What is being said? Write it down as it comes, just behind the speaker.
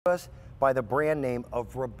us by the brand name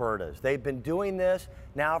of Roberta's. They've been doing this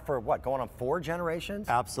now for what, going on 4 generations?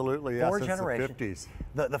 Absolutely, yes, Four since generations.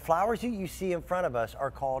 the 50s. The flowers you see in front of us are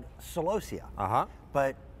called Celosia.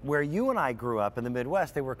 But where you and I grew up in the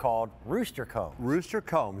Midwest, they were called rooster combs. Rooster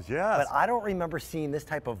combs, yes. But I don't remember seeing this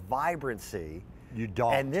type of vibrancy. You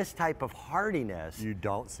don't. And this type of hardiness. You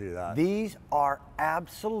don't see that. These are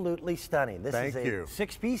absolutely stunning. This is a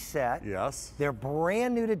 6-piece set. Yes. They're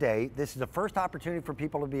brand new today. This is the first opportunity for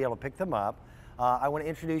people to be able to pick them up. I want to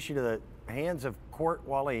introduce you to the hands of Court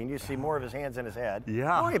Wallin. You see more of his hands than his head. Yeah.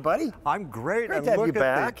 How are you, buddy? I'm great. Great to have you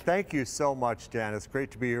back. Thank you so much, Dan. It's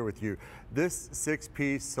great to be here with you. This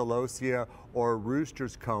 6-piece Celosia or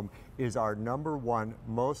rooster's comb is our #1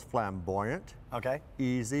 most flamboyant,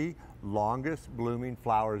 easy, longest blooming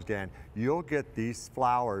flowers, Dan. You'll get these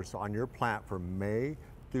flowers on your plant from May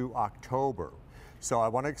through October. So I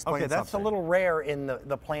want to explain something. That's a little rare in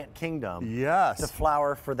the plant kingdom. Yes. To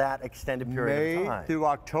flower for that extended period of time. May through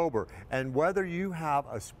October. And whether you have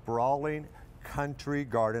a sprawling country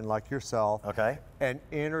garden like yourself, an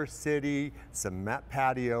inner city cement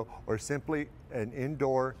patio, or simply an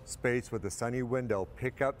indoor space with a sunny window,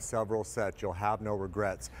 pick up several sets. You'll have no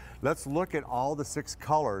regrets. Let's look at all the 6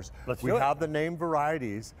 colors. We have the name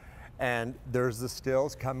varieties, and there's the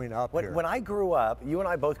stills coming up here. When I grew up, you and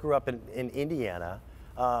I both grew up in Indiana,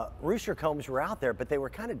 rooster combs were out there, but they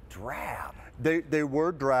were kind of drab. They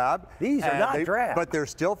were drab. These are not drab. But they were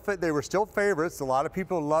still favorites. A lot of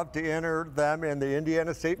people love to enter them in the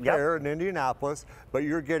Indiana State Fair in Indianapolis, but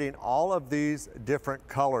you're getting all of these different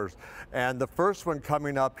colors. And the first one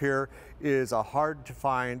coming up here is a hard to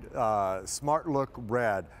find Smart Look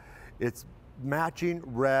red. It's matching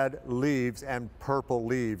red leaves and purple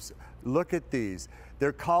leaves. Look at these.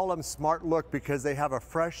 They're called them Smart Look because they have a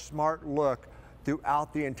fresh, smart look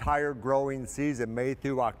throughout the entire growing season, May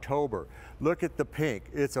through October. Look at the pink.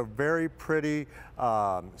 It's a very pretty,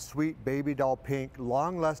 sweet baby doll pink,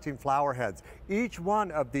 long-lasting flower heads. Each one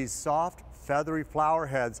of these soft, feathery flower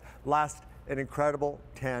heads lasts an incredible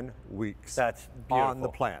 10 weeks. That's beautiful. On the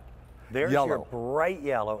plant. There's your bright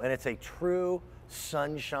yellow, and it's a true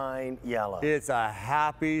sunshine yellow. It's a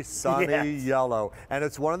happy, sunny yellow, and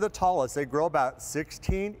it's one of the tallest. They grow about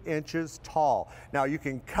 16 inches tall. Now you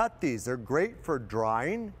can cut these. They're great for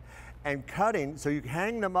drying and cutting, so you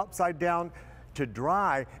hang them upside down to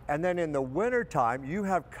dry, and then in the wintertime, you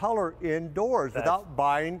have color indoors without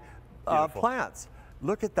buying plants.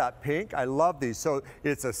 Look at that pink. I love these. So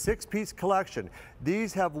it's a 6-piece collection.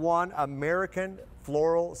 These have won American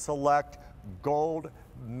Floral Select Gold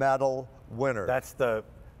Medal winner. That's the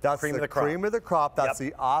cream of the crop. Cream of the crop. That's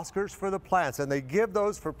the Oscars for the plants. And they give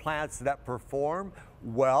those for plants that perform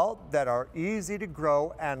well, that are easy to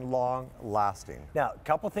grow and long lasting. Now, a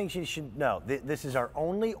couple things you should know. This is our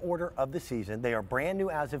only order of the season. They are brand new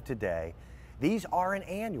as of today. These are an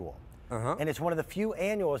annual. And it's one of the few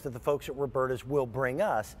annuals that the folks at Roberta's will bring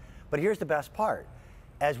us. But here's the best part.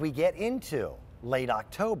 As we get into late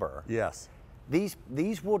October, these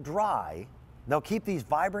will dry. They'll keep these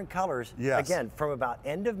vibrant colors, again, from about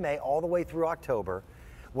end of May all the way through October.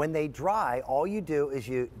 When they dry, all you do is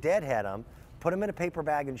you deadhead them, put them in a paper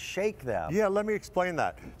bag and shake them. Yeah, let me explain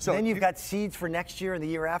that. So then you've got seeds for next year and the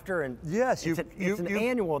year after, and it's an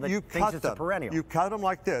annual that thinks it's a perennial. You cut them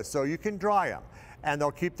like this, so you can dry them, and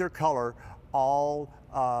they'll keep their color all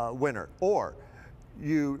winter. Or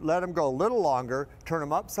you let them go a little longer, turn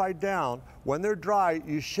them upside down. When they're dry,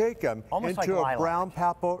 you shake them into a brown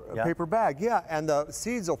paper bag. And the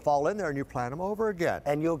seeds will fall in there and you plant them over again.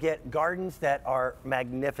 And you'll get gardens that are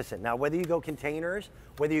magnificent. Now, whether you go containers,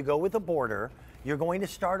 whether you go with a border, you're going to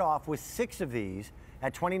start off with 6 of these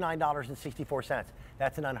at $29.64.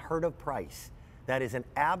 That's an unheard of price. That is an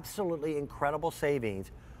absolutely incredible savings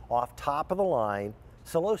off top of the line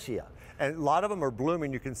Celosia. And a lot of them are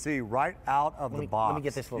blooming. You can see right out of the box. Let me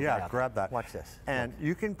get this little guy out. Grab that. Watch this. And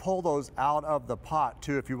you can pull those out of the pot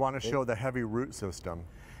too if you want to show the heavy root system.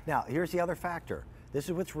 Now, here's the other factor. This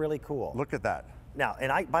is what's really cool. Look at that. Now,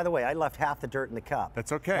 and by the way, I left half the dirt in the cup.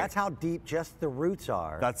 That's okay. That's how deep just the roots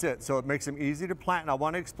are. That's it. So it makes them easy to plant. And I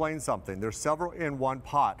want to explain something. There's several in one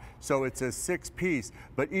pot. So it's a 6-piece,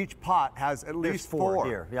 but each pot has at least 4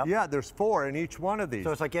 here. Yeah, there's 4 in each one of these.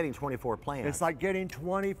 So it's like getting 24 plants. It's like getting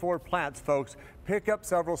 24 plants, folks. Pick up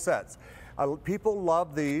several sets. People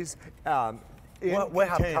love these. We'll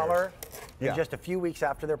have color in just a few weeks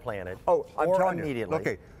after they're planted. Oh, I'm telling immediately.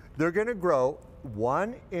 Okay, they're going to grow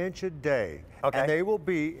 1 inch a day, and they will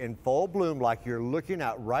be in full bloom like you're looking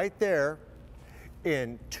at right there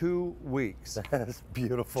in 2 weeks. That's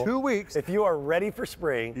beautiful. 2 weeks. If you are ready for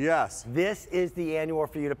spring, yes, this is the annual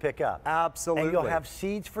for you to pick up. Absolutely. And you'll have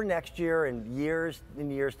seeds for next year and years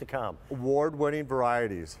to come. Award-winning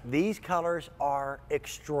varieties. These colors are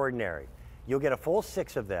extraordinary. You'll get a full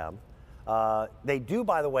 6 of them. They do,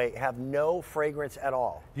 by the way, have no fragrance at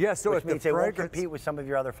all. Yeah, so which if means the they won't fragrance, compete with some of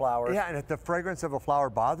your other flowers. Yeah, and if the fragrance of a flower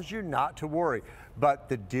bothers you, not to worry. But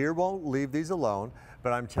the deer won't leave these alone.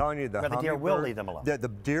 But I'm telling you, the deer will leave them alone. The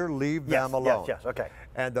deer leave them alone. Yes, okay.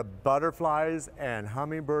 And the butterflies and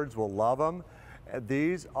hummingbirds will love them.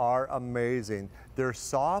 These are amazing. They're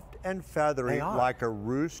soft and feathery like a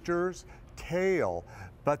rooster's tail,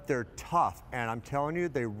 but they're tough. And I'm telling you,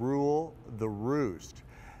 they rule the roost.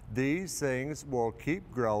 These things will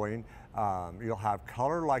keep growing. You'll have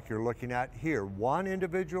color like you're looking at here. One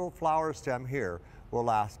individual flower stem here will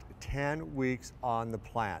last 10 weeks on the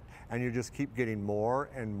plant. And you just keep getting more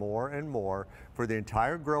and more and more for the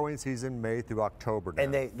entire growing season, May through October now.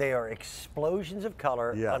 And they are explosions of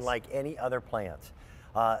color, unlike any other plants.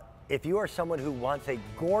 If you are someone who wants a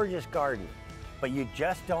gorgeous garden, but you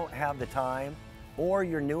just don't have the time, or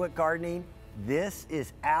you're new at gardening, this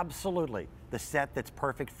is absolutely the set that's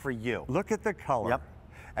perfect for you. Look at the color. Yep.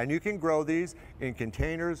 And you can grow these in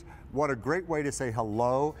containers. What a great way to say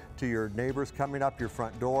hello to your neighbors coming up your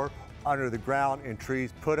front door, under the ground, in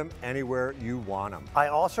trees. Put them anywhere you want them. I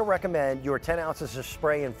also recommend your 10 ounces of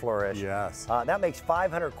spray and flourish. Yes. That makes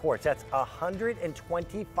 500 quarts. That's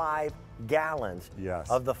 125 gallons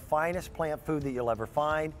of the finest plant food that you'll ever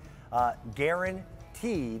find,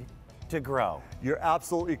 guaranteed to grow. You're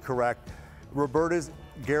absolutely correct. Roberta's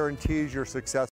guarantees your success.